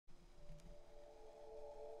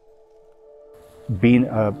being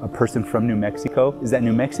a person from New Mexico is that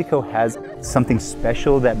New Mexico has something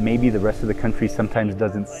special that maybe the rest of the country sometimes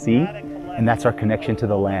doesn't see, and that's our connection to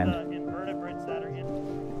the land.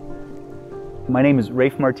 My name is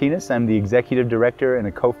Rafe Martinez. I'm the Executive Director and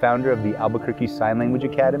a co-founder of the Albuquerque Sign Language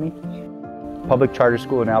Academy, public charter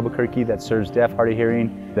school in Albuquerque that serves deaf, hard of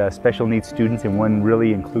hearing, special needs students in one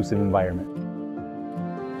really inclusive environment.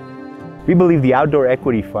 We believe the Outdoor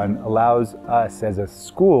Equity Fund allows us as a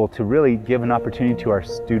school to really give an opportunity to our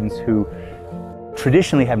students who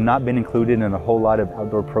traditionally have not been included in a whole lot of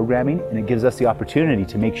outdoor programming, and it gives us the opportunity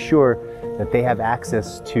to make sure that they have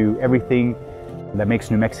access to everything that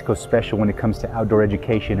makes New Mexico special when it comes to outdoor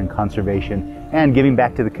education and conservation and giving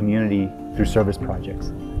back to the community through service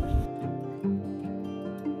projects.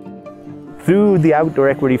 Through the Outdoor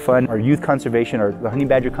Equity Fund, our youth conservation, or the Honey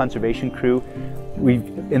Badger conservation crew, we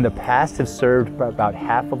in the past have served about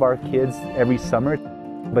half of our kids every summer.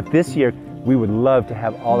 But this year, we would love to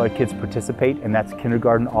have all our kids participate, and that's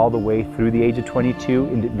kindergarten all the way through the age of 22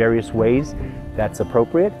 in various ways that's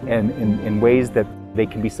appropriate and in ways that they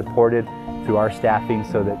can be supported through our staffing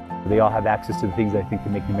so that they all have access to the things that I think that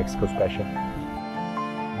make New Mexico special.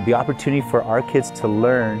 The opportunity for our kids to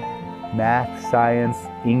learn math, science,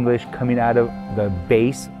 English coming out of the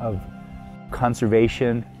base of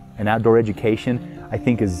conservation and outdoor education, I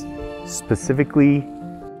think is specifically,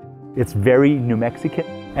 it's very New Mexican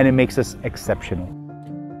and it makes us exceptional.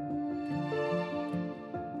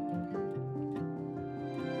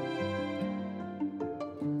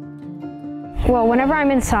 Well, whenever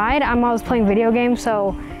I'm inside, I'm always playing video games,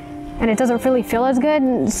 and it doesn't really feel as good.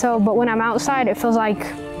 But when I'm outside, it feels like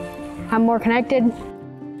I'm more connected.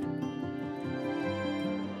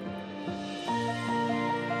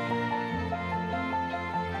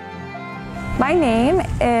 My name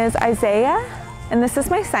is Isaiah, and this is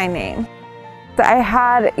my sign name. I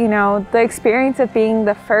had, the experience of being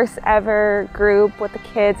the first ever group with the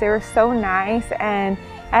kids. They were so nice, and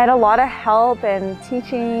I had a lot of help and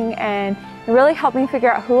teaching, and it really helped me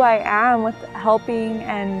figure out who I am with helping,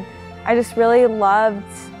 and I just really loved,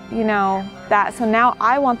 that. So now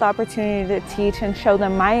I want the opportunity to teach and show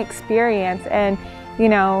them my experience and,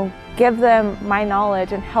 give them my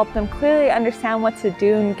knowledge and help them clearly understand what to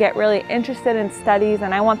do and get really interested in studies.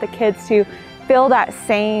 And I want the kids to feel that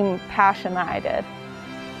same passion that I did.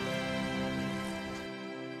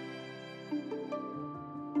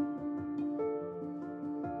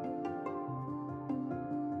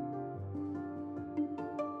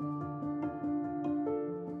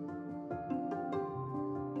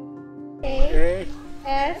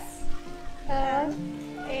 A-S